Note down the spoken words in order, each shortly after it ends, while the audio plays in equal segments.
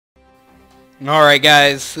Alright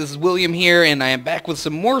guys, this is William here, and I am back with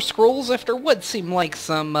some more scrolls after what seemed like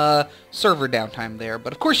some server downtime there.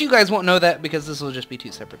 But of course you guys won't know that because this will just be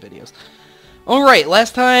two separate videos. Alright,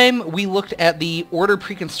 last time we looked at the Order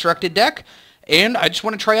Preconstructed deck, and I just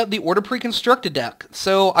want to try out the Order Preconstructed deck.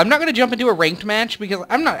 So I'm not going to jump into a ranked match because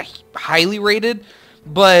I'm not highly rated,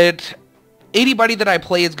 but anybody that I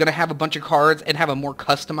play is going to have a bunch of cards and have a more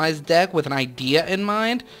customized deck with an idea in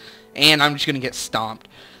mind, and I'm just going to get stomped.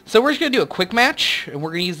 So we're just going to do a quick match, and we're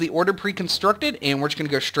going to use the Order Preconstructed, and we're just going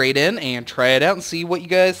to go straight in and try it out and see what you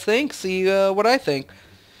guys think, see what I think.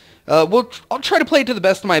 I'll try to play it to the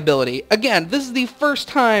best of my ability. Again, this is the first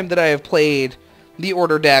time that I have played the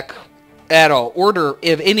Order deck at all, Order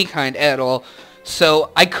of any kind at all,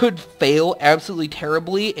 so I could fail absolutely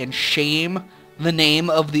terribly and shame the name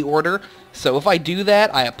of the Order. So if I do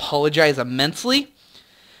that, I apologize immensely,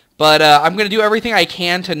 but I'm going to do everything I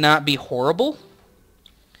can to not be horrible.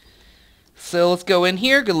 So let's go in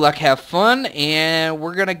here. Good luck, have fun, and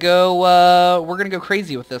we're gonna go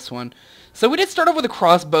crazy with this one. So we did start off with a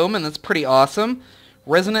crossbowman. That's pretty awesome.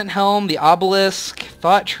 Resonant Helm, the Obelisk,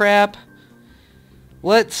 Thought Trap.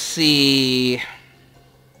 Let's see.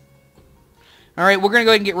 All right, we're gonna go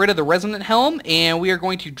ahead and get rid of the Resonant Helm, and we are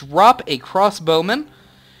going to drop a crossbowman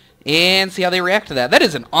and see how they react to that. That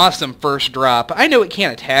is an awesome first drop. I know it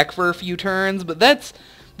can't attack for a few turns, but that's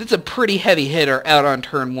a pretty heavy hitter out on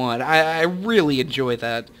turn one. I really enjoy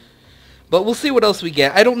that. But we'll see what else we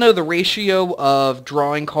get. I don't know the ratio of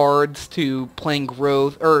drawing cards to playing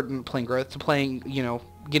growth, to playing, you know,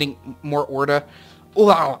 getting more order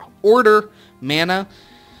mana.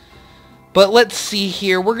 But let's see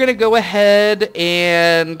here. We're going to go ahead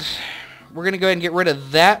and get rid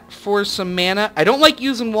of that for some mana. I don't like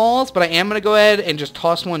using walls, but I am going to go ahead and just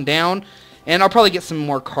toss one down. And I'll probably get some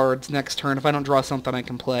more cards next turn if I don't draw something I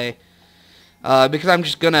can play. Because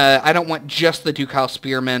I don't want just the Ducal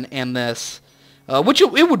Spearman and this. Which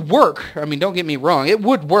it would work. I mean, don't get me wrong. It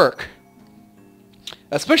would work.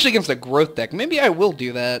 Especially against a growth deck. Maybe I will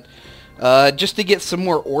do that. Just to get some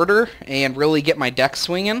more order and really get my deck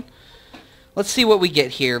swinging. Let's see what we get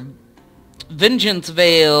here. Vengeance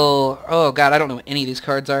Veil. Oh god, I don't know what any of these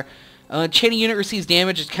cards are. Chaining unit receives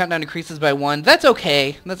damage, its countdown decreases by 1. That's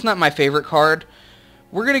okay. That's not my favorite card.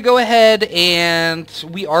 We're going to go ahead and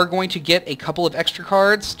we are going to get a couple of extra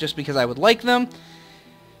cards just because I would like them.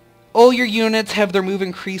 All your units have their move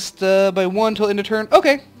increased by 1 till end of turn.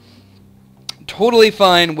 Okay. Totally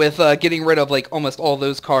fine with getting rid of like almost all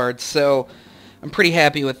those cards, so I'm pretty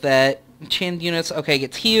happy with that. Chained units, okay,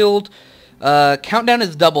 gets healed. Countdown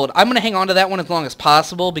is doubled. I'm going to hang on to that one as long as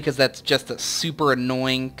possible because that's just a super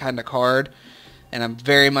annoying kind of card. And I'm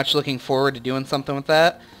very much looking forward to doing something with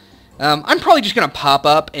that. I'm probably just going to pop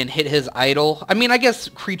up and hit his idol. I mean, I guess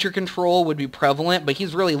creature control would be prevalent, but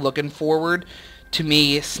he's really looking forward to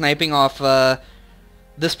me sniping off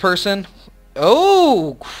this person.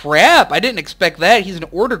 Oh, crap. I didn't expect that. He's an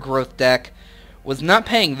Order Growth deck. Was not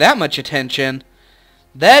paying that much attention.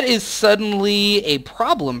 That is suddenly a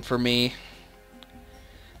problem for me.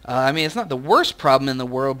 I mean, it's not the worst problem in the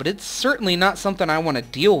world, but it's certainly not something I want to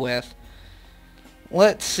deal with.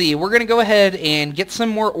 Let's see. We're going to go ahead and get some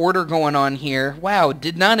more order going on here. Wow,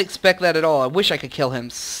 did not expect that at all. I wish I could kill him.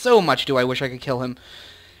 So much do I wish I could kill him.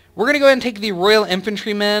 We're going to go ahead and take the Royal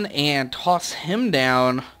Infantryman and toss him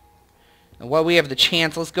down. And while we have the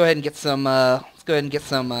chance, let's go ahead and get some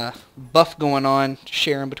buff going on,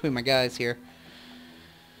 sharing between my guys here.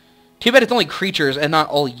 Too bad it's only creatures and not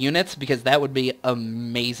all units, because that would be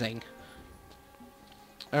amazing.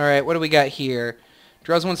 Alright, what do we got here?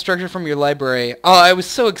 Draws one structure from your library. Oh, I was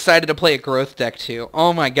so excited to play a growth deck, too.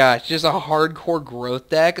 Oh my gosh, just a hardcore growth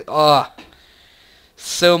deck. Oh,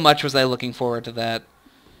 so much was I looking forward to that.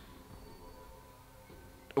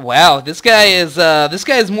 Wow, this guy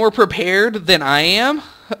is more prepared than I am.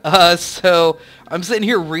 So I'm sitting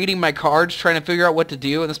here reading my cards, trying to figure out what to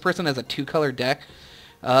do, and this person has a 2-color deck.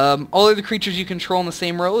 All other creatures you control in the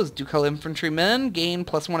same row as Ducal Infantrymen gain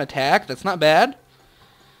 +1 attack. That's not bad.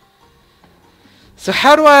 So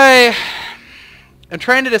how do I'm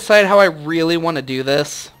trying to decide how I really want to do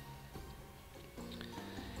this.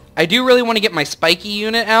 I do really want to get my spiky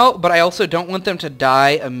unit out, but I also don't want them to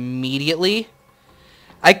die immediately.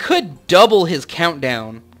 I could double his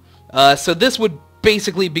countdown, so this would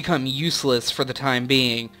basically become useless for the time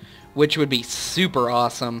being, which would be super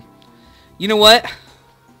awesome. You know what?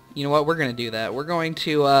 We're going to do that. We're going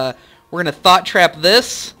to Thought Trap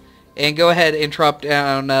this and go ahead and drop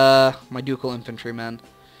down my Ducal Infantryman.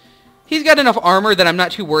 He's got enough armor that I'm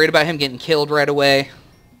not too worried about him getting killed right away.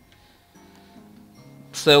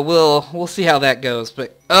 So we'll see how that goes.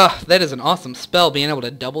 But that is an awesome spell, being able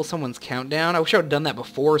to double someone's countdown. I wish I would have done that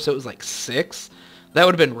before, so it was like 6. That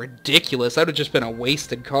would have been ridiculous. That would have just been a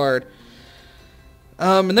wasted card.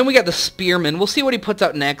 And then we got the Spearman. We'll see what he puts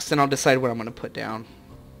out next, and I'll decide what I'm going to put down.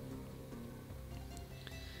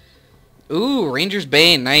 Ooh, Ranger's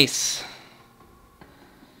Bane. Nice.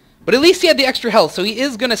 But at least he had the extra health, so he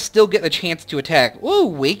is going to still get the chance to attack. Ooh,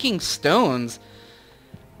 Waking Stones.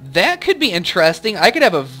 That could be interesting. I could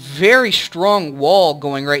have a very strong wall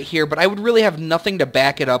going right here, but I would really have nothing to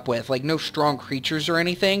back it up with. Like, no strong creatures or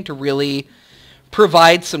anything to really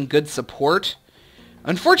provide some good support.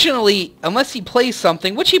 Unfortunately, unless he plays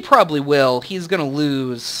something, which he probably will, he's going to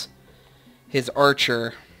lose his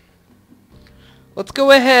archer. Let's go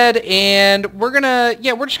ahead and we're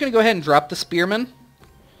just going to go ahead and drop the Spearman.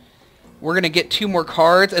 We're going to get 2 more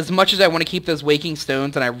cards. As much as I want to keep those Waking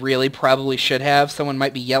Stones, and I really probably should have, someone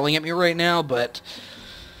might be yelling at me right now, but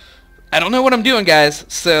I don't know what I'm doing, guys.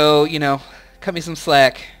 So, you know, cut me some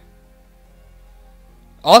slack.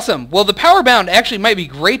 Awesome. Well, the Power Bound actually might be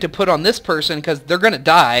great to put on this person because they're going to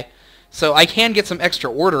die. So I can get some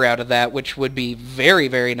extra order out of that, which would be very,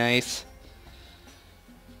 very nice.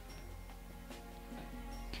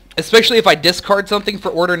 Especially if I discard something for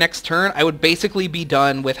order next turn, I would basically be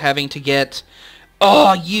done with having to get...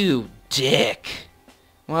 Oh, you dick.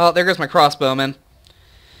 Well, there goes my crossbowman.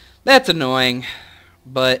 That's annoying,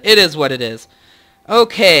 but it is what it is.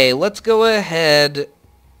 Okay, let's go ahead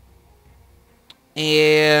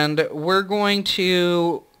and we're going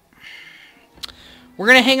to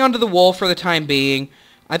hang on to the wall for the time being.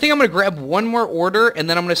 I think I'm going to grab 1 more order, and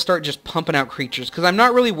then I'm going to start just pumping out creatures, because I'm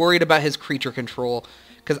not really worried about his creature control.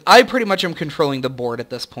 Because I pretty much am controlling the board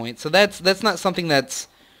at this point. So that's not something that's,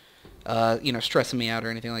 you know, stressing me out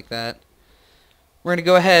or anything like that. We're going to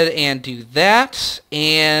go ahead and do that.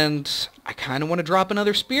 And I kind of want to drop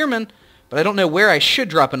another Spearman. But I don't know where I should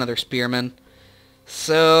drop another Spearman.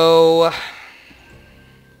 So...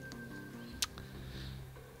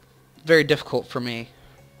 very difficult for me.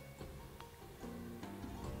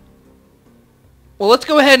 Well, let's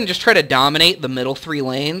go ahead and just try to dominate the middle 3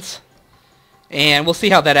 lanes. And we'll see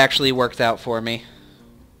how that actually works out for me.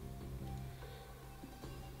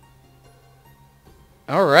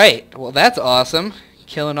 Alright, well that's awesome.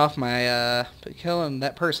 Killing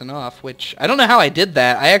that person off, which I don't know how I did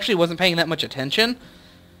that. I actually wasn't paying that much attention.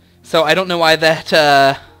 So I don't know why that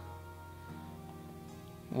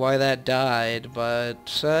died,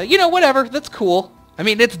 but you know, whatever, that's cool. I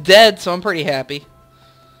mean, it's dead, so I'm pretty happy.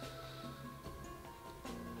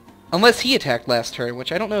 Unless he attacked last turn,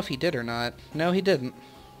 which I don't know if he did or not. No, he didn't.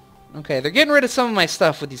 Okay, they're getting rid of some of my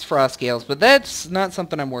stuff with these Frost Gales, but that's not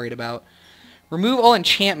something I'm worried about. Remove all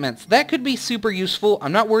enchantments. That could be super useful.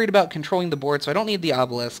 I'm not worried about controlling the board, so I don't need the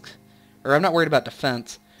obelisk. Or I'm not worried about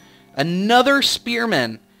defense. Another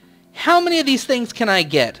Spearman. How many of these things can I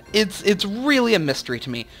get? It's really a mystery to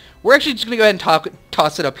me. We're actually just going to go ahead and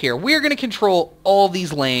toss it up here. We're going to control all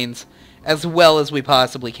these lanes as well as we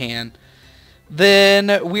possibly can. Then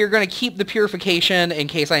we're going to keep the Purification in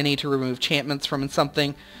case I need to remove enchantments from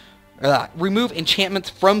something. Remove enchantments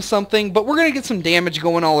from something, but we're going to get some damage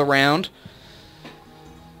going all around.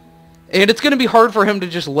 And it's going to be hard for him to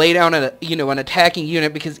just lay down an attacking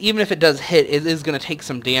unit, because even if it does hit, it is going to take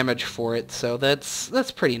some damage for it. So that's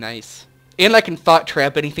pretty nice. And I can Thought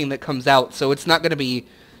Trap anything that comes out, so it's not going to be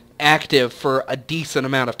active for a decent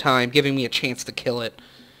amount of time, giving me a chance to kill it.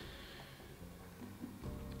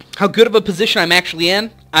 How good of a position I'm actually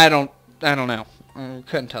in, I don't know. I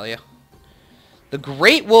couldn't tell you. The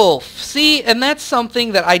Great Wolf. See, and that's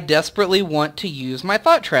something that I desperately want to use my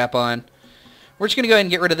Thought Trap on. We're just going to go ahead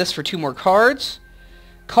and get rid of this for 2 more cards.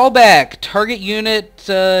 Callback. Target unit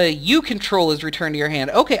you control is returned to your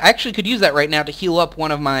hand. Okay, I actually could use that right now to heal up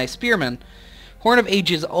one of my Spearmen. Horn of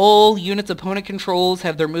Ages. All units opponent controls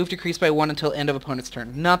have their move decreased by 1 until end of opponent's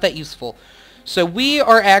turn. Not that useful. So we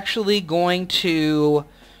are actually going to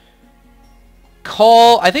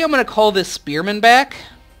I think I'm going to call this Spearman back.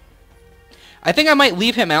 I think I might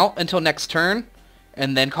leave him out until next turn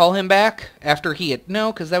and then call him back after he had...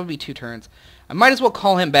 No, because that would be 2 turns. I might as well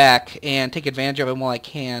call him back and take advantage of him while I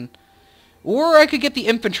can. Or I could get the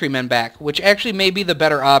infantrymen back, which actually may be the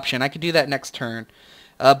better option. I could do that next turn.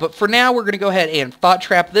 But for now, we're going to go ahead and Thought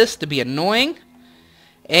Trap this to be annoying.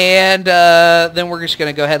 And then we're just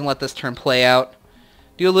going to go ahead and let this turn play out.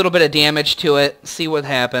 Do a little bit of damage to it, see what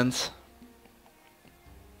happens.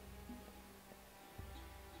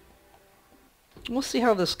 We'll see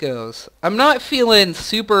how this goes. I'm not feeling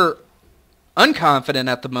super unconfident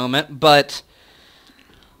at the moment, but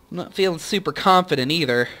I'm not feeling super confident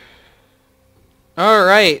either.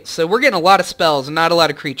 Alright, so we're getting a lot of spells and not a lot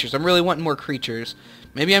of creatures. I'm really wanting more creatures.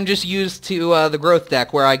 Maybe I'm just used to the growth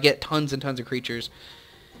deck where I get tons and tons of creatures.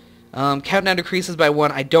 Countdown decreases by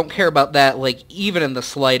 1. I don't care about that, like, even in the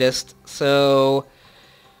slightest. So,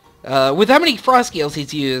 with how many frost scales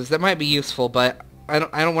he's used, that might be useful, but I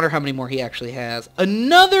don't wonder how many more he actually has.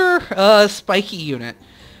 Another spiky unit.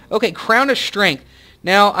 Okay, Crown of Strength.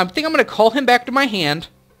 Now, I think I'm going to call him back to my hand.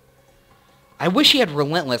 I wish he had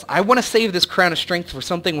Relentless. I want to save this Crown of Strength for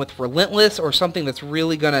something with Relentless or something that's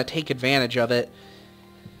really going to take advantage of it.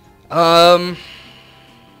 It's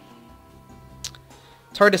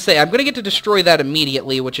hard to say. I'm going to get to destroy that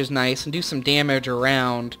immediately, which is nice, and do some damage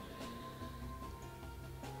around.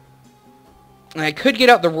 And I could get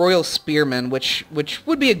out the Royal Spearman, which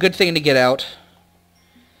would be a good thing to get out.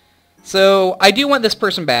 So, I do want this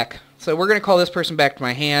person back. So, we're going to call this person back to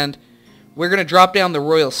my hand. We're going to drop down the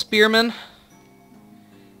Royal Spearman.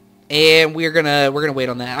 And we're gonna wait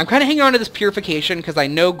on that. I'm kind of hanging on to this Purification because I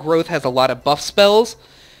know Growth has a lot of buff spells.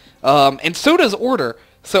 And so does Order.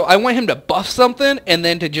 So I want him to buff something and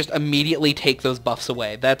then to just immediately take those buffs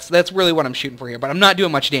away. That's really what I'm shooting for here. But I'm not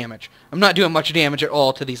doing much damage. I'm not doing much damage at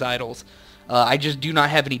all to these idols. I just do not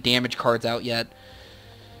have any damage cards out yet.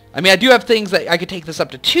 I mean, I do have things that I could take this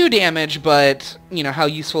up to 2 damage, but, you know, how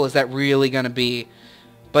useful is that really going to be?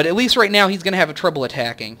 But at least right now he's going to have trouble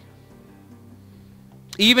attacking.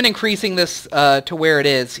 Even increasing this to where it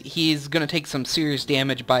is, he's going to take some serious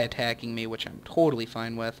damage by attacking me, which I'm totally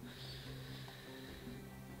fine with.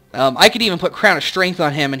 I could even put Crown of Strength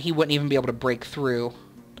on him, and he wouldn't even be able to break through.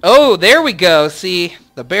 Oh, there we go. See,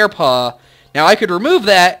 the Bear Paw. Now, I could remove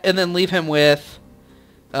that and then leave him with,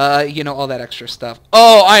 you know, all that extra stuff.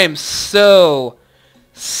 Oh, I am so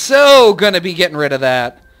going to be getting rid of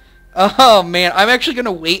that. Oh, man. I'm actually going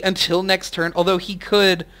to wait until next turn, although he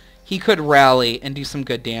could rally and do some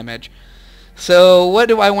good damage. So what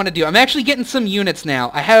do I want to do? I'm actually getting some units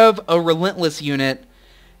now. I have a Relentless unit,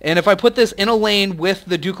 and if I put this in a lane with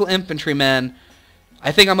the Ducal Infantrymen,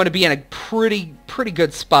 I think I'm going to be in a pretty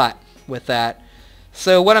good spot with that.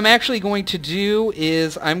 So what I'm actually going to do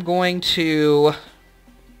is I'm going to...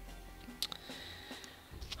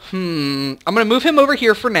 I'm going to move him over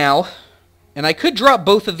here for now, and I could drop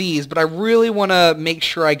both of these, but I really want to make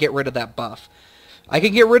sure I get rid of that buff. I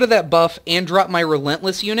can get rid of that buff and drop my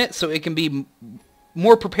Relentless unit so it can be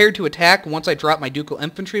more prepared to attack once I drop my Ducal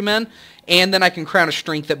Infantrymen, and then I can Crown of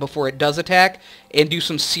Strength it before it does attack and do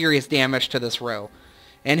some serious damage to this row.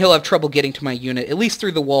 And he'll have trouble getting to my unit, at least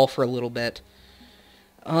through the wall for a little bit.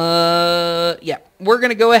 Yeah, we're going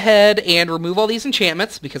to go ahead and remove all these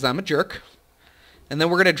enchantments because I'm a jerk. And then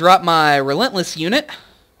we're going to drop my Relentless unit.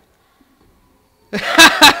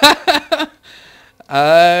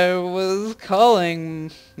 I was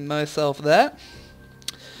calling myself that.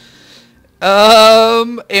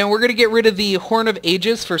 And we're going to get rid of the Horn of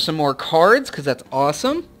Ages for some more cards, because that's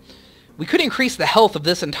awesome. We could increase the health of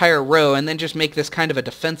this entire row and then just make this kind of a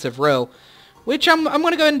defensive row, which I'm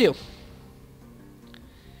going to go ahead and do.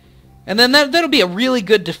 And then that'll be a really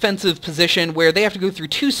good defensive position where they have to go through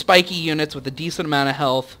 2 spiky units with a decent amount of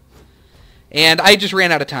health. And I just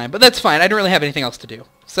ran out of time, but that's fine. I don't really have anything else to do.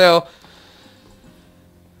 So...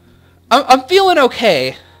 I'm feeling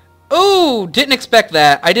okay. Oh, didn't expect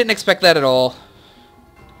that. I didn't expect that at all.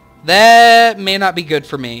 That may not be good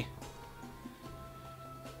for me.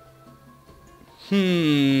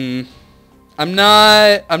 I'm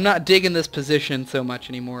not digging this position so much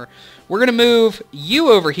anymore. We're going to move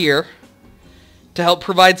you over here to help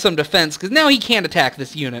provide some defense, because now he can't attack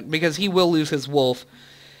this unit, because he will lose his wolf.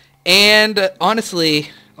 And, honestly,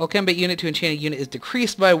 all combat unit to enchanted unit is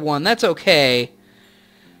decreased by 1. That's okay.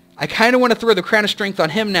 I kind of want to throw the Crown of Strength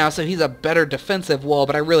on him now so he's a better defensive wall,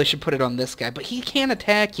 but I really should put it on this guy. But he can't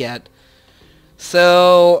attack yet.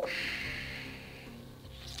 So...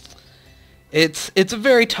 It's a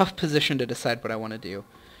very tough position to decide what I want to do.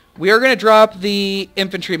 We are going to drop the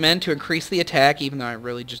infantrymen to increase the attack, even though I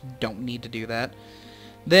really just don't need to do that.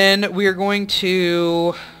 Then we are going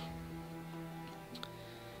to...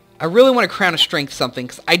 I really want to Crown of Strength something,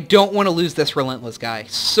 because I don't want to lose this Relentless guy.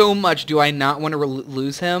 So much do I not want to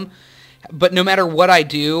lose him. But no matter what I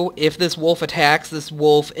do, if this wolf attacks, this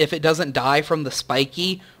wolf, if it doesn't die from the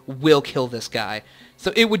spiky, will kill this guy.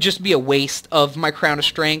 So it would just be a waste of my Crown of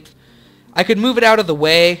Strength. I could move it out of the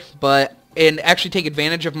way, and actually take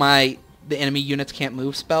advantage of the enemy units can't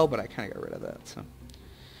move spell, but I kind of got rid of that. So,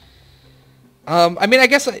 I mean, I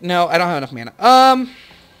guess, no, I don't have enough mana.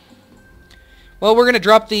 Well, we're going to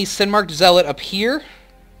drop the Sinmarked Zealot up here.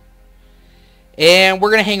 And we're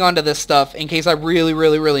going to hang on to this stuff in case I really,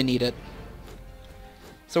 really, really need it.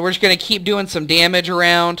 So we're just going to keep doing some damage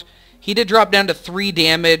around. He did drop down to 3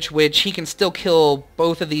 damage, which he can still kill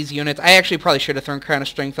both of these units. I actually probably should have thrown Crown of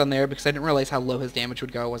Strength on there because I didn't realize how low his damage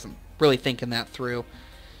would go. I wasn't really thinking that through.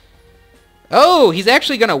 Oh, he's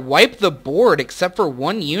actually going to wipe the board except for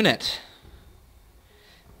 1 unit.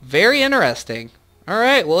 Very interesting.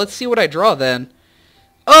 Alright, well, let's see what I draw then.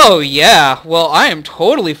 Oh, yeah. Well, I am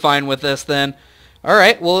totally fine with this then.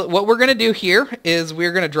 Alright, well, what we're going to do here is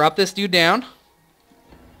we're going to drop this dude down.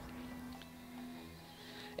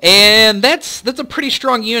 And that's a pretty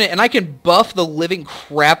strong unit, and I can buff the living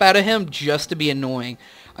crap out of him just to be annoying.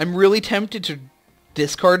 I'm really tempted to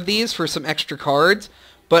discard these for some extra cards,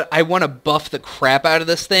 but I want to buff the crap out of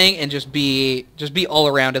this thing and just be all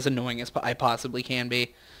around as annoying as I possibly can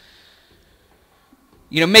be.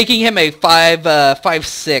 You know, making him a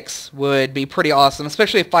 5/6 would be pretty awesome,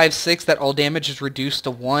 especially a 5/6 that all damage is reduced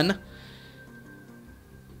to 1.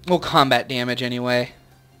 Well, combat damage anyway.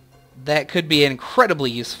 That could be incredibly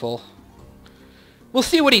useful. We'll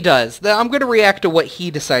see what he does. I'm going to react to what he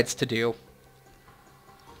decides to do.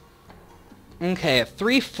 Okay, a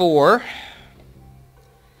 3/4.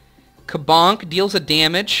 Kabonk deals a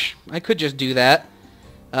damage. I could just do that.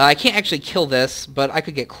 I can't actually kill this, but I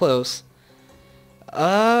could get close.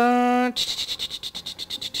 I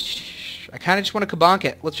kind of just want to Kabonk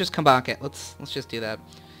it. Let's just Kabonk it. Let's just do that.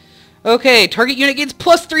 Okay, target unit gains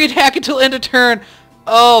 +3 attack until end of turn.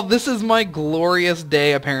 Oh, this is my glorious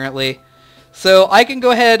day, apparently. So I can go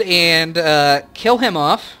ahead and kill him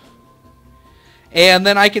off, and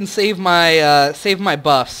then I can save my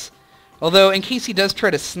buffs. Although, in case he does try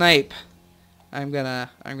to snipe, I'm gonna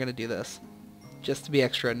do this just to be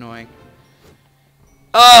extra annoying.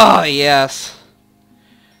 Oh yes.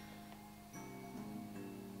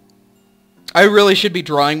 I really should be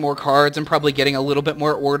drawing more cards and probably getting a little bit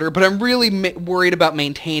more order, but I'm really worried about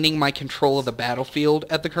maintaining my control of the battlefield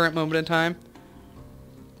at the current moment in time.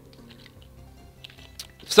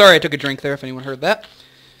 Sorry, I took a drink there if anyone heard that.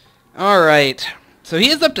 Alright, so he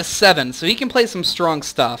is up to 7, so he can play some strong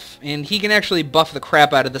stuff, and he can actually buff the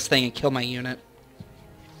crap out of this thing and kill my unit.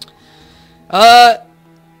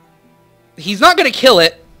 He's not going to kill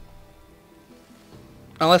it,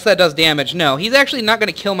 unless that does damage. No, he's actually not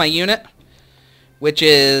going to kill my unit, which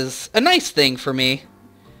is a nice thing for me.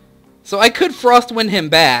 So I could Frostwind him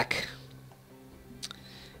back.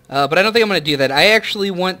 But I don't think I'm going to do that. I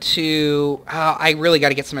actually want to... I really got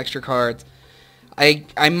to get some extra cards.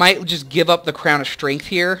 I might just give up the Crown of Strength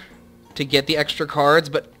here to get the extra cards,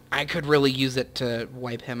 but I could really use it to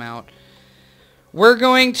wipe him out. We're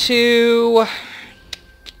going to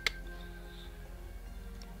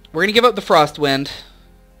give up the Frostwind.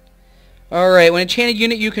 Alright, when an enchanted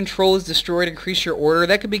unit you control is destroyed, increase your order.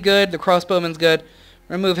 That could be good. The crossbowman's good.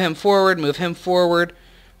 We're going to move him forward, move him forward.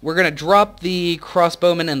 We're going to drop the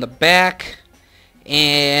crossbowman in the back.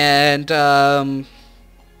 And I'm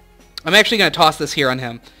actually going to toss this here on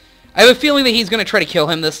him. I have a feeling that he's going to try to kill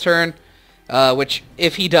him this turn. Which,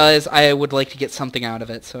 if he does, I would like to get something out of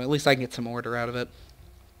it. So at least I can get some order out of it.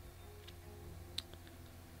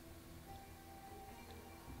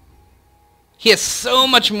 He has so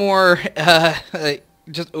much more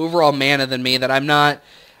just overall mana than me that I'm not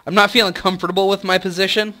feeling comfortable with my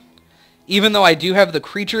position. Even though I do have the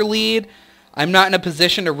creature lead, I'm not in a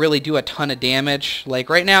position to really do a ton of damage. Like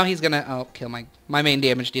right now he's gonna kill my main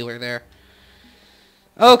damage dealer there.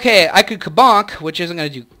 Okay, I could Kabonk, which isn't gonna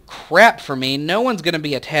do crap for me. No one's gonna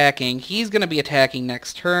be attacking. He's gonna be attacking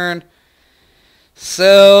next turn.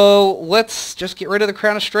 So let's just get rid of the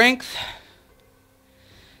Crown of Strength.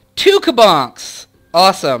 2 Kabonks!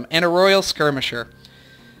 Awesome. And a Royal Skirmisher.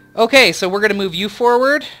 Okay, so we're going to move you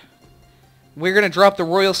forward. We're going to drop the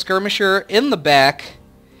Royal Skirmisher in the back.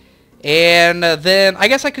 And then, I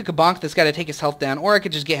guess I could Kabonk this guy to take his health down, or I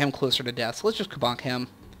could just get him closer to death. So let's just Kabonk him.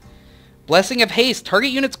 Blessing of Haste.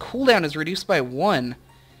 Target unit's cooldown is reduced by 1.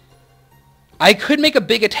 I could make a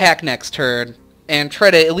big attack next turn and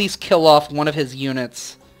try to at least kill off one of his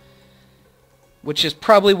units, which is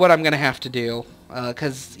probably what I'm going to have to do.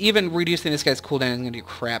 Because even reducing this guy's cooldown is going to do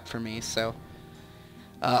crap for me, so...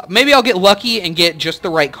 maybe I'll get lucky and get just the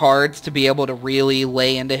right cards to be able to really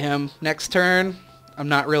lay into him next turn. I'm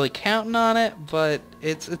not really counting on it, but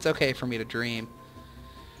it's okay for me to dream.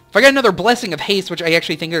 If I got another Blessing of Haste, which I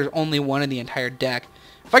actually think there's only one in the entire deck,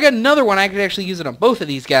 if I got another one, I could actually use it on both of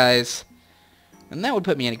these guys, and that would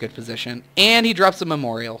put me in a good position. And he drops a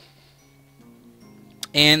Memorial.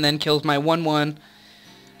 And then kills my 1/1.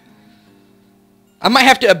 I might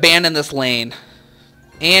have to abandon this lane.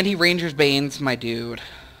 And he Ranger's Bane's my dude.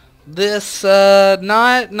 This,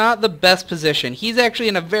 not the best position. He's actually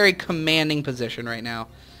in a very commanding position right now.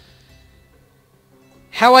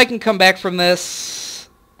 How I can come back from this...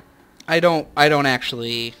 I don't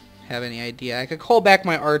actually have any idea. I could call back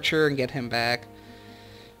my archer and get him back.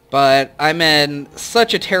 But I'm in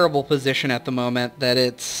such a terrible position at the moment that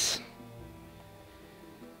it's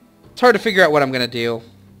hard to figure out what I'm going to do.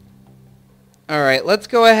 Alright, let's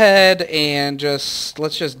go ahead and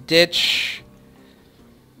let's just ditch.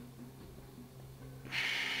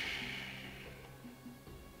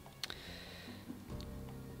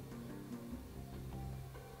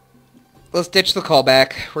 Let's ditch the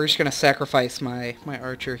callback. We're just going to sacrifice my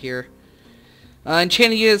archer here.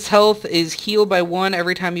 Enchanted unit's health is healed by 1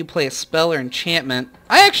 every time you play a spell or enchantment.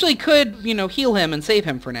 I actually could, heal him and save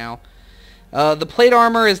him for now. The plate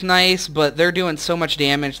armor is nice, but they're doing so much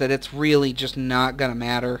damage that it's really just not gonna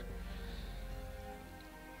matter.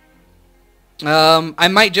 I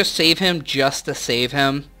might just save him just to save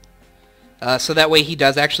him. So that way he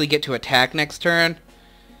does actually get to attack next turn.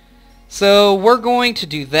 So we're going to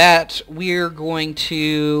do that. We're going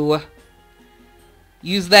to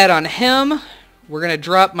use that on him. We're going to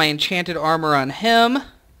drop my enchanted armor on him.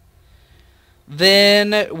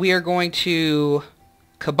 Then we are going to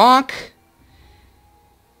kabonk.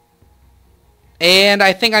 And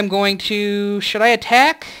I think I'm going to... Should I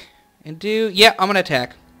attack? And do... Yeah, I'm going to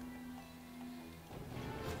attack.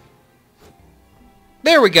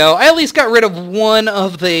 There we go. I at least got rid of one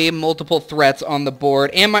of the multiple threats on the board.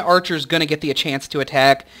 And my archer's going to get the chance to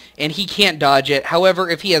attack. And he can't dodge it. However,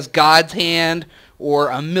 if he has God's Hand or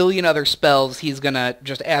a million other spells, he's going to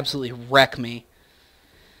just absolutely wreck me.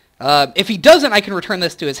 If he doesn't, I can return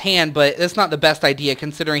this to his hand, but that's not the best idea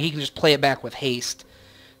considering he can just play it back with haste.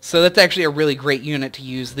 So that's actually a really great unit to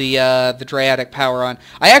use the Dryatic power on.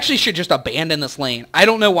 I actually should just abandon this lane. I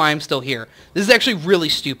don't know why I'm still here. This is actually really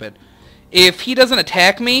stupid. If he doesn't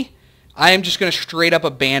attack me, I am just going to straight up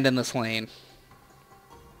abandon this lane.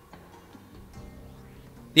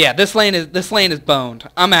 Yeah, this lane is boned.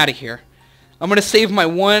 I'm out of here. I'm going to save my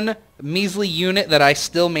one measly unit that I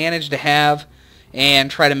still managed to have and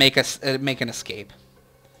try to make an escape.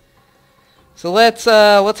 So let's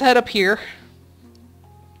head up here.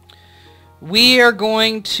 We are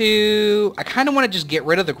going to... I kind of want to just get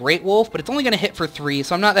rid of the Great Wolf, but it's only going to hit for 3,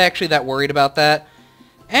 so I'm not actually that worried about that.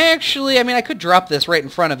 Actually, I mean, I could drop this right in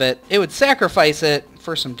front of it. It would sacrifice it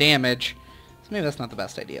for some damage. So maybe that's not the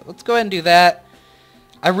best idea. Let's go ahead and do that.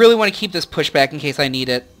 I really want to keep this pushback in case I need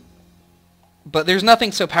it. But there's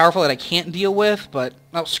nothing so powerful that I can't deal with, but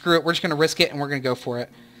oh, screw it. We're just going to risk it, and we're going to go for it.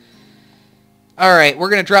 Alright, we're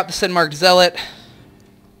going to drop the Sinmarked Zealot,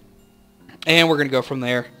 and we're going to go from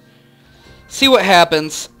there. See what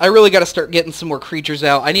happens. I really got to start getting some more creatures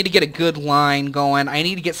out. I need to get a good line going. I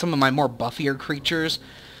need to get some of my more buffier creatures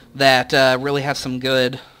that really have some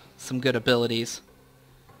good abilities.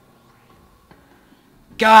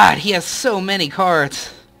 God, he has so many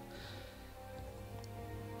cards.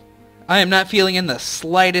 I am not feeling in the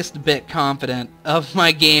slightest bit confident of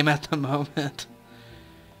my game at the moment.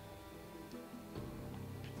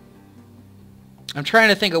 I'm trying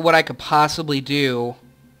to think of what I could possibly do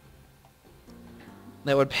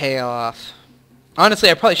that would pay off. Honestly,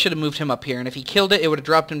 I probably should have moved him up here, and if he killed it, it would have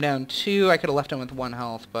dropped him down 2. I could have left him with 1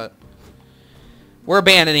 health, but we're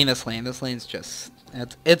abandoning this lane. This lane's just...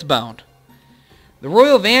 It's boned. The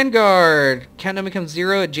Royal Vanguard. Countdown becomes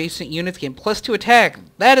 0. Adjacent units gain +2 attack.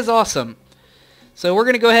 That is awesome. So we're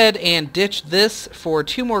going to go ahead and ditch this for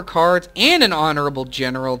 2 more cards and an Honorable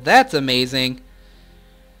General. That's amazing.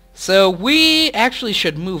 So we actually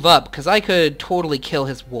should move up, because I could totally kill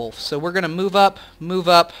his wolf. So we're going to move up, move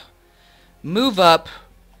up, move up,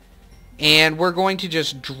 and we're going to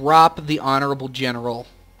just drop the Honorable General.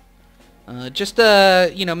 Just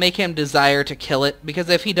to, make him desire to kill it, because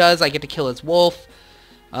if he does, I get to kill his wolf.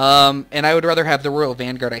 And I would rather have the Royal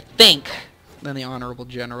Vanguard, I think, than the Honorable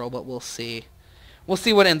General, but we'll see. We'll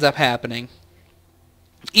see what ends up happening.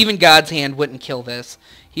 Even God's Hand wouldn't kill this.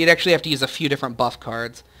 He'd actually have to use a few different buff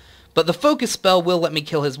cards. But the focus spell will let me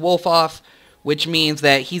kill his wolf off, which means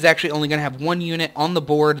that he's actually only going to have 1 unit on the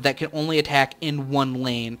board that can only attack in 1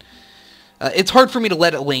 lane. It's hard for me to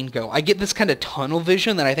let a lane go. I get this kind of tunnel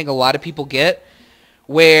vision that I think a lot of people get,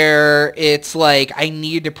 where it's like, I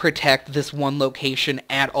need to protect this one location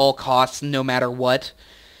at all costs, no matter what.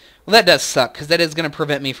 Well, that does suck, because that is going to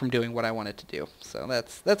prevent me from doing what I wanted to do. So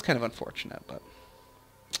that's kind of unfortunate, but...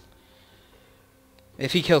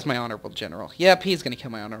 If he kills my Honorable General. Yep, he's going to kill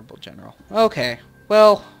my Honorable General. Okay,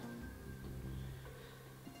 well...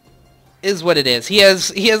 is what it is. He has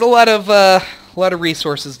a lot of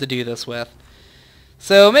resources to do this with.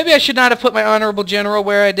 So maybe I should not have put my Honorable General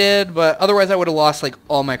where I did, but otherwise I would have lost like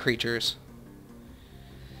all my creatures.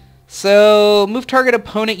 So move target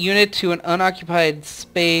opponent unit to an unoccupied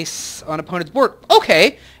space on opponent's board.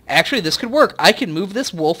 Okay, Actually, this could work. I can move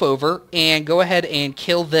this wolf over and go ahead and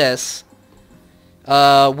kill this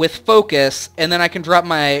with focus, and then I can drop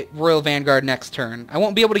my Royal Vanguard next turn. I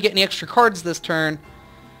won't be able to get any extra cards this turn,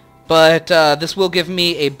 but this will give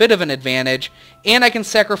me a bit of an advantage, and I can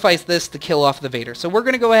sacrifice this to kill off the Vader. So we're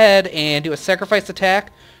going to go ahead and do a sacrifice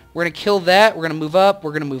attack. We're going to kill that. We're going to move up.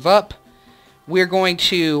 We're going to move up. We're going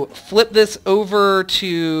to flip this over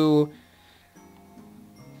to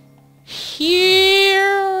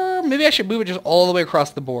here. Maybe I should move it just all the way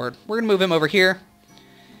across the board. We're going to move him over here.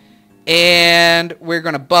 And we're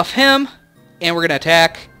going to buff him. And we're going to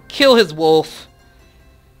attack. Kill his wolf.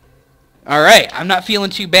 Alright, I'm not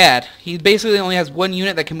feeling too bad. He basically only has one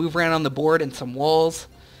unit that can move around on the board and some walls.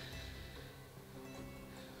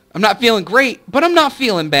 I'm not feeling great, but I'm not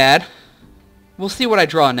feeling bad. We'll see what I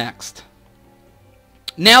draw next.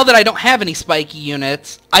 Now that I don't have any spiky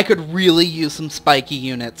units, I could really use some spiky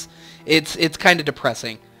units. It's kind of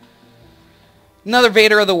depressing. Another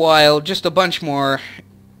Vader of the Wild, just a bunch more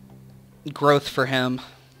growth for him.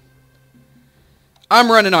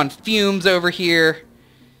 I'm running on fumes over here.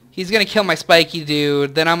 He's going to kill my spiky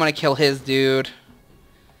dude, then I'm going to kill his dude.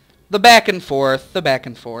 The back and forth, the back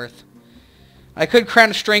and forth. I could Crown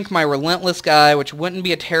of Strength my Relentless guy, which wouldn't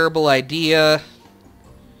be a terrible idea.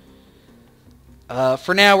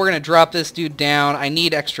 For now, we're going to drop this dude down. I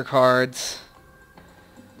need extra cards.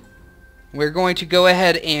 We're going to go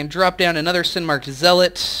ahead and drop down another Sin-Marked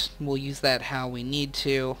Zealot. We'll use that how we need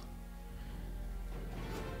to.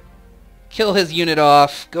 Kill his unit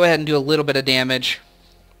off. Go ahead and do a little bit of damage.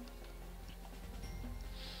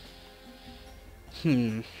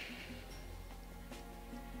 The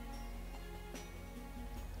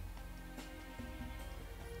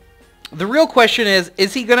real question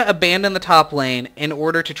is he going to abandon the top lane in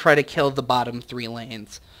order to try to kill the bottom 3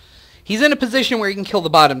 lanes? He's in a position where he can kill the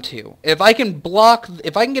bottom 2. If I can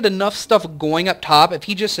get enough stuff going up top, if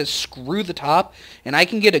he just says screw the top, and I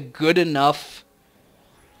can get a good enough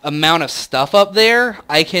amount of stuff up there,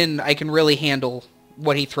 I can really handle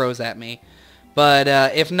what he throws at me. But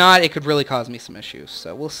if not, it could really cause me some issues.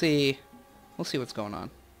 So we'll see what's going on.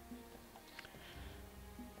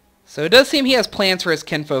 So it does seem he has plans for his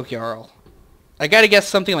Kinfolk Jarl. I gotta guess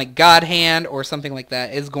something like God Hand or something like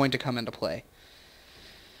that is going to come into play.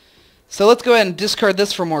 So let's go ahead and discard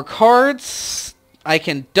this for more cards. I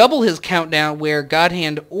can double his countdown where God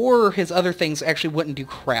Hand or his other things actually wouldn't do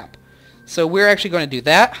crap. So we're actually going to do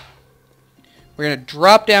that. We're going to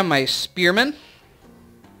drop down my Spearman.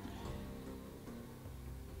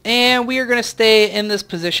 And we are going to stay in this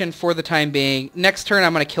position for the time being. Next turn,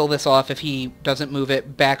 I'm going to kill this off if he doesn't move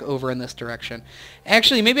it back over in this direction.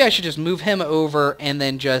 Actually, maybe I should just move him over and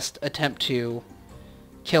then just attempt to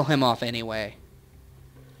kill him off anyway.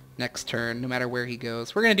 Next turn, no matter where he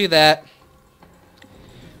goes. We're going to do that.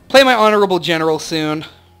 Play my Honorable General soon.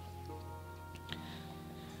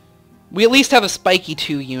 We at least have a Spiky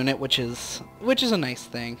 2 unit, which is a nice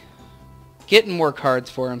thing. Getting more cards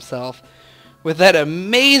for himself. With that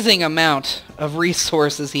amazing amount of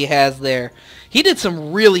resources he has there. He did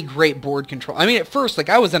some really great board control. I mean, at first,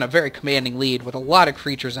 I was in a very commanding lead with a lot of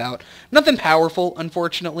creatures out. Nothing powerful,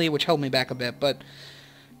 unfortunately, which held me back a bit, but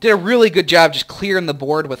did a really good job just clearing the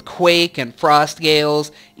board with Quake and Frost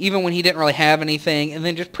Gales, even when he didn't really have anything, and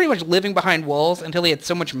then just pretty much living behind walls until he had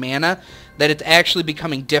so much mana that it's actually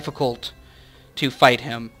becoming difficult to fight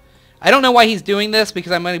him. I don't know why he's doing this,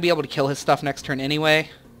 because I'm going to be able to kill his stuff next turn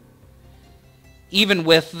anyway. Even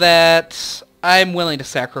with that, I'm willing to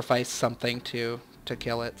sacrifice something to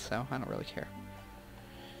kill it, so I don't really care.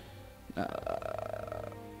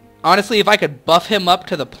 Honestly, if I could buff him up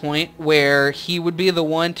to the point where he would be the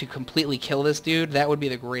one to completely kill this dude, that would be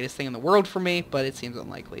the greatest thing in the world for me, but it seems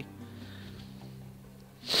unlikely.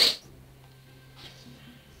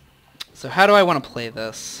 So how do I want to play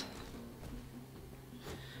this?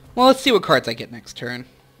 Well, let's see what cards I get next turn.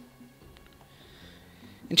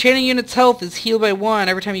 Enchanting unit's health is healed by 1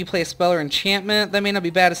 every time you play a spell or enchantment. That may not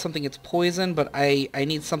be bad if something gets poisoned, but I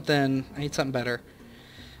need something better.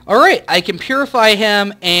 Alright, I can purify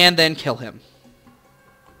him and then kill him.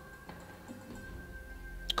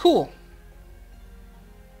 Cool.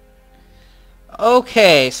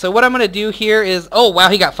 Okay, so what I'm going to do here is... Oh, wow,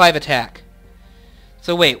 he got 5 attack.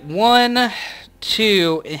 So wait, 1,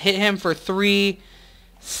 2, and hit him for 3...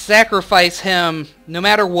 Sacrifice him. No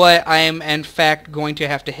matter what, I am in fact going to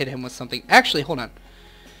have to hit him with something. Actually, hold on.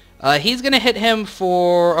 He's going to hit him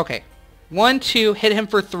for... Okay. 1, 2, hit him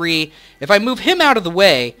for 3. If I move him out of the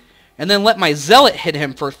way, and then let my Zealot hit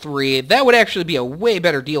him for 3, that would actually be a way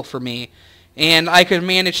better deal for me. And I could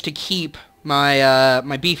manage to keep my,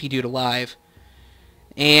 my beefy dude alive.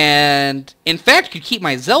 And, in fact, could keep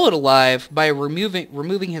my Zealot alive by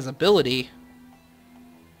removing his ability.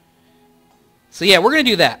 So yeah, we're going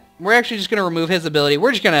to do that. We're actually just going to remove his ability.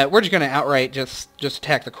 We're just going to outright just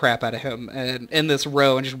attack the crap out of him and in this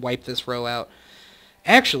row and just wipe this row out.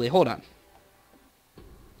 Actually, hold on.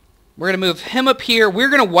 We're going to move him up here. We're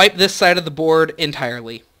going to wipe this side of the board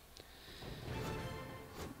entirely.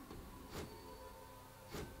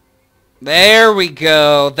 There we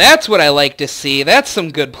go. That's what I like to see. That's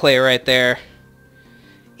some good play right there.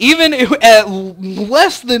 Even at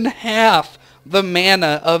less than half the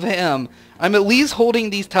mana of him, I'm at least holding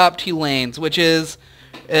these top two lanes, which is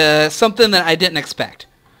something that I didn't expect.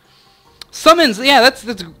 Summons, yeah,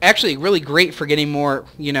 that's actually really great for getting more,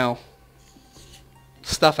 you know,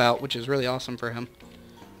 stuff out, which is really awesome for him.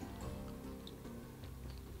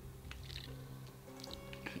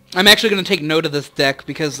 I'm actually going to take note of this deck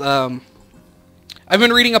because I've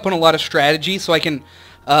been reading up on a lot of strategy, so I can,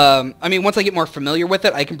 I mean, once I get more familiar with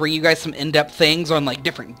it, I can bring you guys some in-depth things on, like,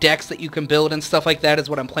 different decks that you can build and stuff like that is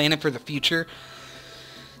what I'm planning for the future.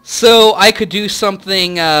 So I could do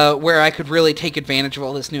something where I could really take advantage of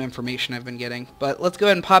all this new information I've been getting. But let's go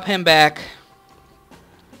ahead and pop him back.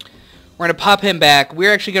 We're going to pop him back.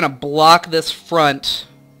 We're actually going to block this front.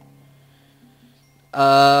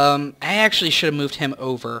 I actually should have moved him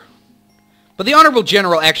over. But the Honorable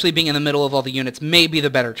General actually being in the middle of all the units may be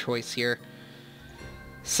the better choice here.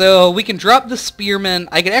 So we can drop the Spearman.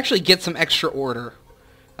 I could actually get some extra order.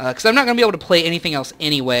 Because I'm not going to be able to play anything else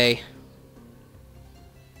anyway.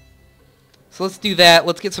 So let's do that.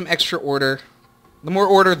 Let's get some extra order. The more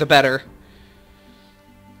order, the better.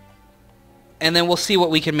 And then we'll see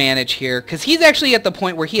what we can manage here. Because he's actually at the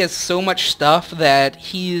point where he has so much stuff that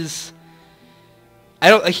he's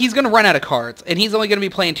going to run out of cards, and he's only going to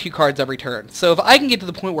be playing 2 cards every turn. So if I can get to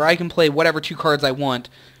the point where I can play whatever 2 cards I want,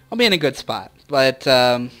 I'll be in a good spot. But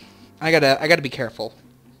I gotta be careful.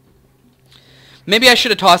 Maybe I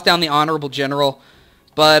should have tossed down the Honorable General,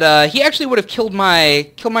 but he actually would have killed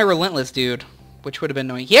my Relentless dude, which would have been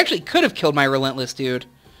annoying. He actually could have killed my Relentless dude.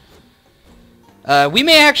 We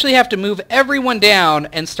may actually have to move everyone down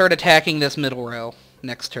and start attacking this middle row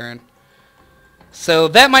next turn. So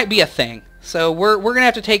that might be a thing. So we're going to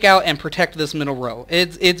have to take out and protect this middle row.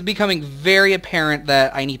 It's becoming very apparent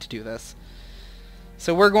that I need to do this.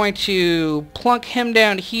 So we're going to plunk him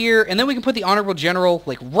down here, and then we can put the Honorable General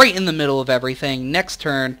like right in the middle of everything next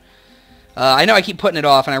turn. I know I keep putting it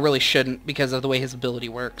off, and I really shouldn't because of the way his ability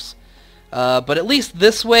works. But at least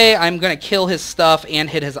this way, I'm going to kill his stuff and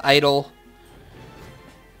hit his idol.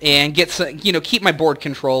 And get some, you know, keep my board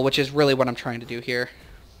control, which is really what I'm trying to do here.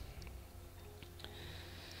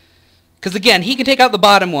 Because, again, he can take out the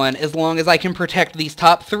bottom one as long as I can protect these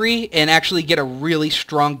top 3 and actually get a really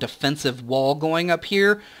strong defensive wall going up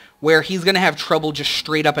here where he's going to have trouble just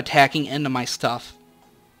straight up attacking into my stuff.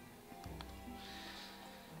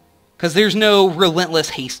 Because there's no relentless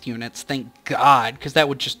haste units, thank God, because that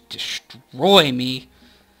would just destroy me.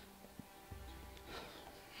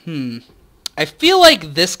 I feel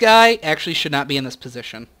like this guy actually should not be in this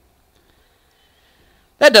position.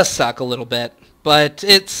 That does suck a little bit, but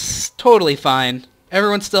it's totally fine.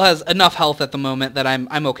 Everyone still has enough health at the moment that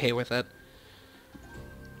I'm okay with it.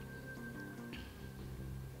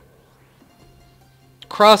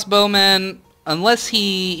 Crossbowman, unless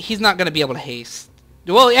he's not going to be able to haste.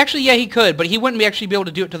 Well, actually, yeah, he could, but he wouldn't actually be able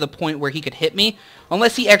to do it to the point where he could hit me,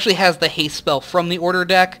 unless he actually has the haste spell from the order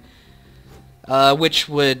deck, which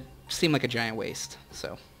would seem like a giant waste.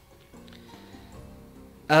 So,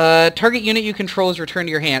 target unit you control is returned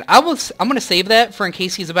to your hand. I'm going to save that for in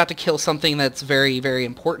case he's about to kill something that's very, very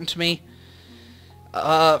important to me.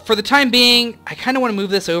 For the time being, I kind of want to move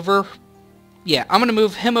this over. Yeah, I'm going to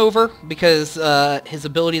move him over because his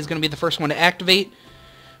ability is going to be the first one to activate.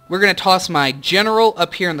 We're going to toss my general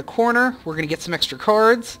up here in the corner. We're going to get some extra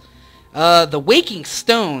cards. The Waking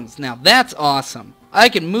Stones. Now, that's awesome. I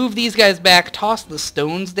can move these guys back, toss the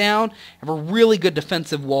stones down, have a really good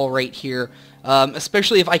defensive wall right here,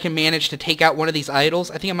 especially if I can manage to take out one of these idols.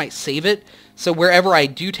 I think I might save it, so wherever I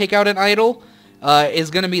do take out an idol is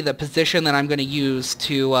going to be the position that I'm going to use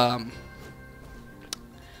to...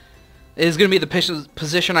 is going to be the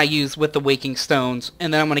position I use with the Waking Stones,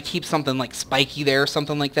 and then I'm going to keep something like Spiky there or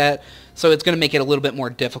something like that, so it's going to make it a little bit more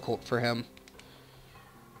difficult for him.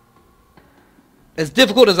 As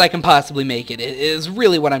difficult as I can possibly make it. It is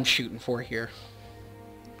really what I'm shooting for here.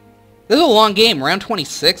 This is a long game. Round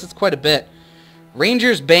 26. It's quite a bit.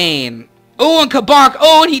 Ranger's Bane. Oh, and Kabak.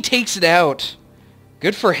 Oh, and he takes it out.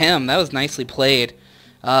 Good for him. That was nicely played.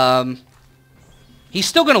 He's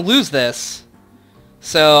still going to lose this.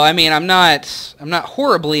 So, I mean, I'm not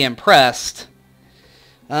horribly impressed.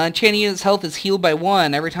 Enchanted unit's health is healed by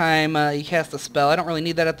 1 every time you cast a spell. I don't really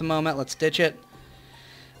need that at the moment. Let's ditch it.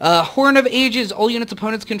 Horn of Ages. All units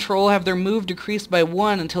opponents control have their move decreased by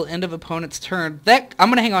 1 until end of opponent's turn. I'm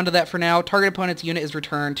going to hang on to that for now. Target opponent's unit is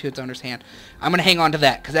returned to its owner's hand. I'm going to hang on to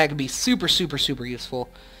that because that could be super, super, super useful.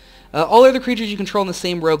 All other creatures you control in the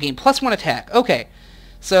same row gain +1 attack. Okay,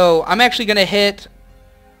 so I'm actually going to hit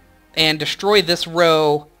and destroy this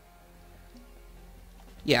row.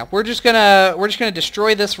 Yeah, we're just gonna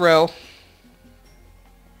destroy this row.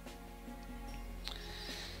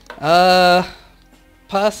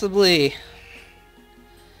 Possibly.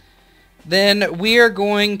 Then we're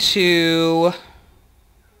going to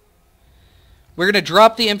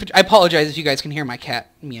drop the infantry. I apologize if you guys can hear my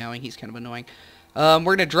cat meowing. He's kind of annoying.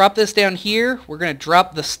 We're gonna drop this down here. We're gonna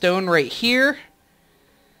drop the stone right here.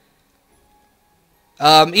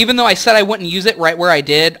 Even though I said I wouldn't use it right where I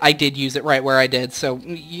did use it right where I did, so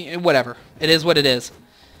whatever. It is what it is.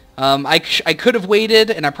 I could have waited,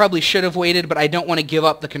 and I probably should have waited, but I don't want to give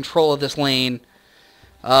up the control of this lane.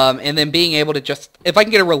 And then being able to just... If I can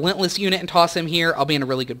get a Relentless unit and toss him here, I'll be in a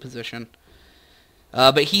really good position.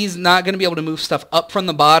 But he's not going to be able to move stuff up from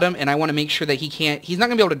the bottom, and I want to make sure that he's not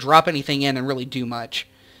going to be able to drop anything in and really do much.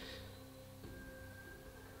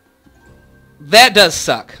 That does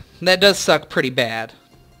suck. That does suck pretty bad.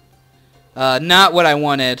 Not what I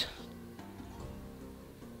wanted.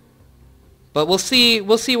 But we'll see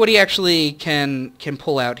what he actually can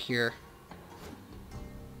pull out here.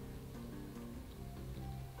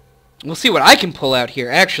 We'll see what I can pull out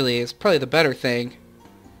here, actually, is probably the better thing.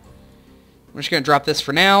 We're just going to drop this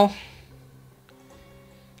for now.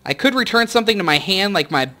 I could return something to my hand,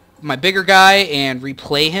 like my bigger guy, and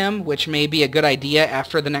replay him, which may be a good idea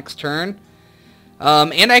after the next turn.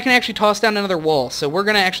 And I can actually toss down another wall. So we're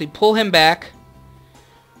going to actually pull him back.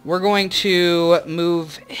 We're going to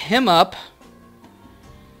move him up.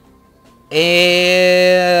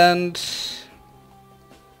 And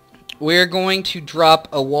we're going to drop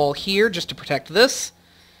a wall here just to protect this.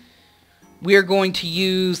 We're going to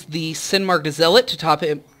use the Sin-Marked Zealot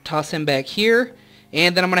to toss him back here.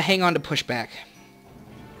 And then I'm going to hang on to pushback.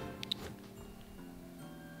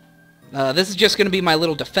 This is just going to be my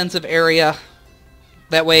little defensive area.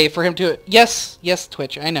 That way, for him to... Yes,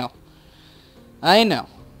 Twitch, I know. I know.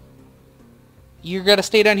 You're going to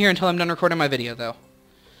stay down here until I'm done recording my video, though.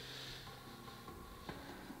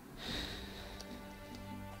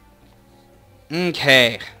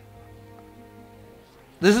 Okay.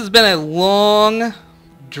 This has been a long,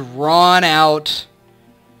 drawn-out,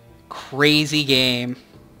 crazy game.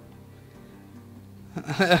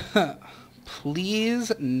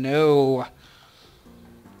 Please, no.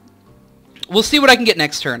 We'll see what I can get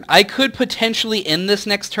next turn. I could potentially end this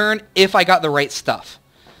next turn if I got the right stuff.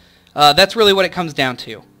 That's really what it comes down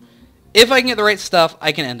to. If I can get the right stuff,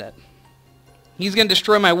 I can end it. He's going to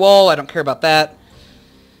destroy my wall. I don't care about that.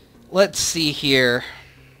 Let's see here.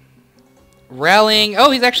 Rallying.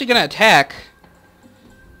 Oh, he's actually going to attack.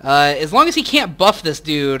 As long as he can't buff this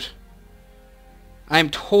dude, I'm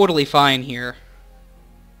totally fine here.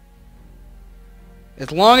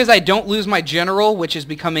 As long as I don't lose my general, which is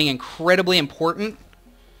becoming incredibly important.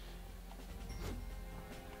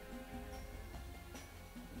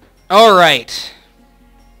 Alright.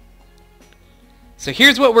 So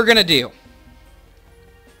here's what we're going to do.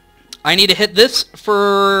 I need to hit this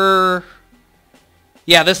for...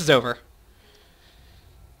 Yeah, this is over.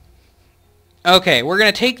 Okay, we're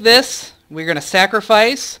going to take this. We're going to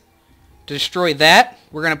sacrifice to destroy that.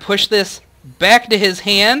 We're going to push this back to his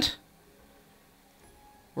hand.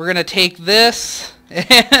 We're going to take this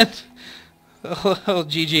and... Oh,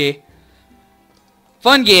 GG.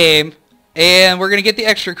 Fun game. And we're going to get the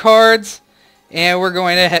extra cards. And we're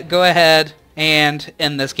going to go ahead and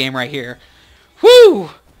end this game right here.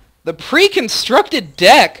 Whew! The Preconstructed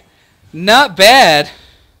deck. Not bad.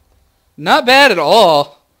 Not bad at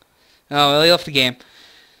all. Oh, well, he left the game.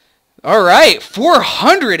 Alright,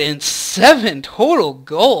 407 total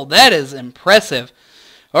gold. That is impressive.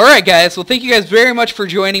 Alright, guys. Well, thank you guys very much for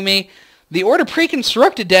joining me. The Order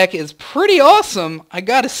Preconstructed deck is pretty awesome. I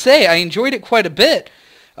gotta say, I enjoyed it quite a bit.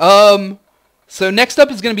 So next up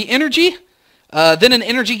is going to be Energy. Then an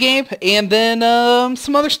energy game, and then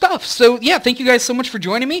some other stuff. So yeah, thank you guys so much for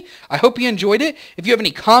joining me. I hope you enjoyed it. If you have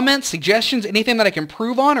any comments, suggestions, anything that I can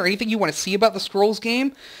improve on, or anything you want to see about the Scrolls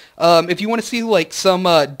game, if you want to see like some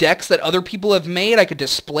decks that other people have made, I could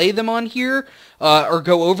display them on here, or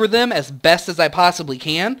go over them as best as I possibly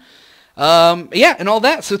can. Yeah, and all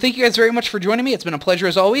that. So thank you guys very much for joining me. It's been a pleasure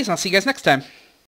as always, and I'll see you guys next time.